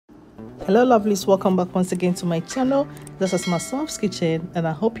Hello lovelies, welcome back once again to my channel. This is Masof's kitchen and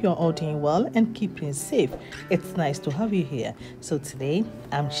I hope you're all doing well and keeping safe. It's nice to have you here. So today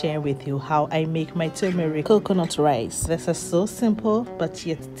I'm sharing with you how I make my turmeric coconut rice. This is so simple but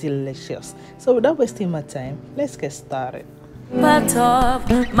yet delicious. So without wasting my time, let's get started. Part of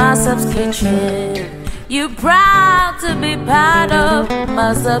Masof's kitchen. You proud to be part of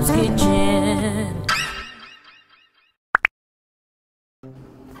Masof's kitchen.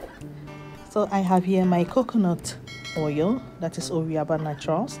 So I have here my coconut oil, that is Oriaba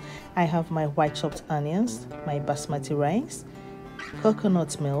Naturals. I have my white chopped onions, my basmati rice,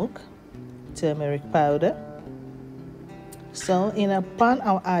 coconut milk, turmeric powder. So in a pan,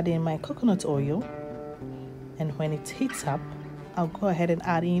 I'll add in my coconut oil, and when it heats up, I'll go ahead and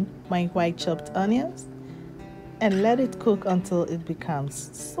add in my white chopped onions and let it cook until it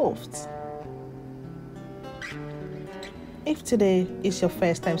becomes soft. If today is your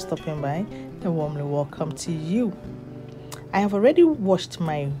first time stopping by, I warmly welcome to you. I have already washed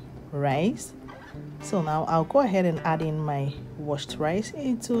my rice, so now I'll go ahead and add in my washed rice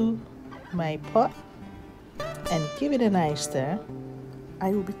into my pot and give it a nice stir.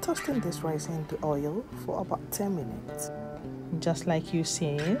 I will be toasting this rice in the oil for about 10 minutes, just like you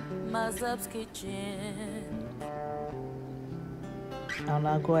see it. Masof's kitchen. I'll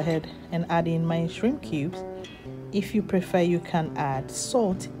now go ahead and add in my shrimp cubes. If you prefer, you can add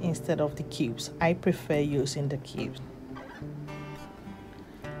salt instead of the cubes. I prefer using the cubes.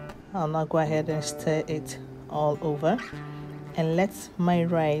 I'll now go ahead and stir it all over and let my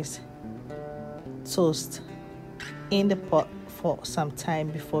rice toast in the pot for some time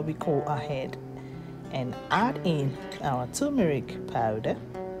before we go ahead and add in our turmeric powder,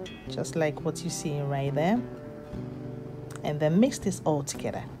 just like what you see right there, and then mix this all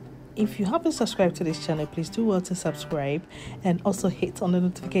together. If you haven't subscribed to this channel, please do well to subscribe and also hit on the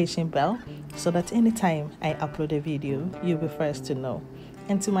notification bell so that anytime I upload a video, you'll be first to know.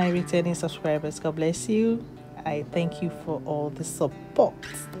 And to my returning subscribers, God bless you. I thank you for all the support.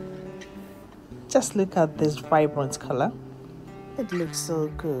 Just look at this vibrant color. It looks so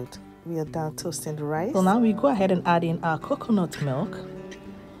good. We are done toasting the rice. So now we go ahead and add in our coconut milk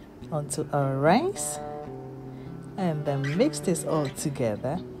onto our rice and then mix this all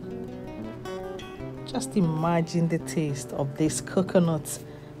together. Just imagine the taste of this coconut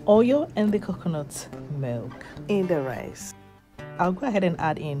oil and the coconut milk in the rice. I'll go ahead and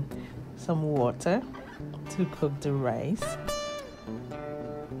add in some water to cook the rice.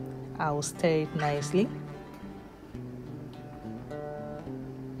 I'll stir it nicely.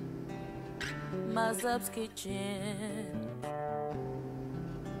 Masof's kitchen.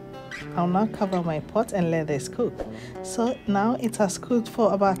 I'll now cover my pot and let this cook. So now it has cooked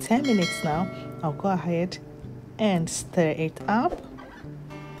for about 10 minutes now. I'll go ahead and stir it up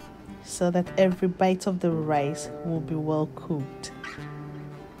so that every bite of the rice will be well cooked.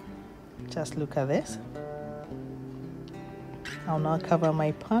 Just look at this. I'll now cover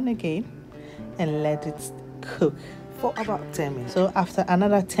my pan again and let it cook for about 10 minutes. So after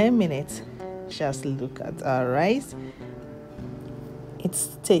another 10 minutes, just look at our rice.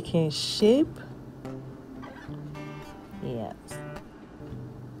 It's taking shape. Yes.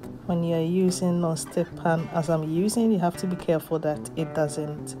 When you're using non-stick pan as I'm using, you have to be careful that it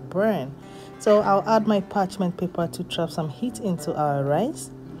doesn't burn. So I'll add my parchment paper to trap some heat into our rice.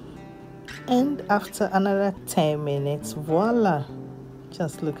 And after another 10 minutes, voila!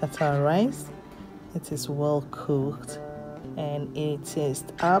 Just look at our rice. It is well cooked and it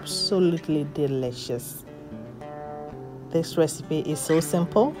tastes absolutely delicious. This recipe is so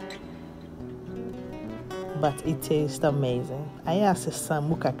simple, but it tastes amazing. I asked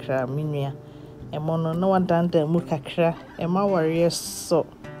some mukakra minya, and mono no one done the mukakra, and my warriors. So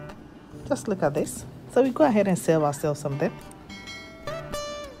just look at this. So we go ahead and serve ourselves something.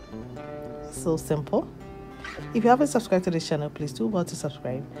 So simple. If you haven't subscribed to this channel, please do well to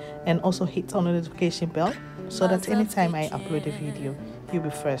subscribe and also hit on the notification bell so that anytime I upload a video, you'll be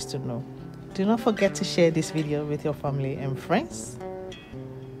first to know. Do not forget to share this video with your family and friends.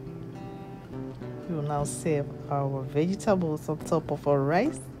 We will now serve our vegetables on top of our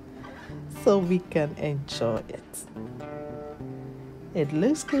rice so we can enjoy it. It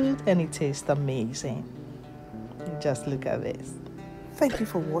looks good and it tastes amazing. Just look at this. Thank you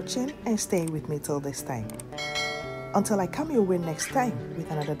for watching and staying with me till this time. Until I come your way next time with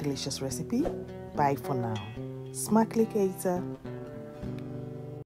another delicious recipe, bye for now. Smakelijk eten.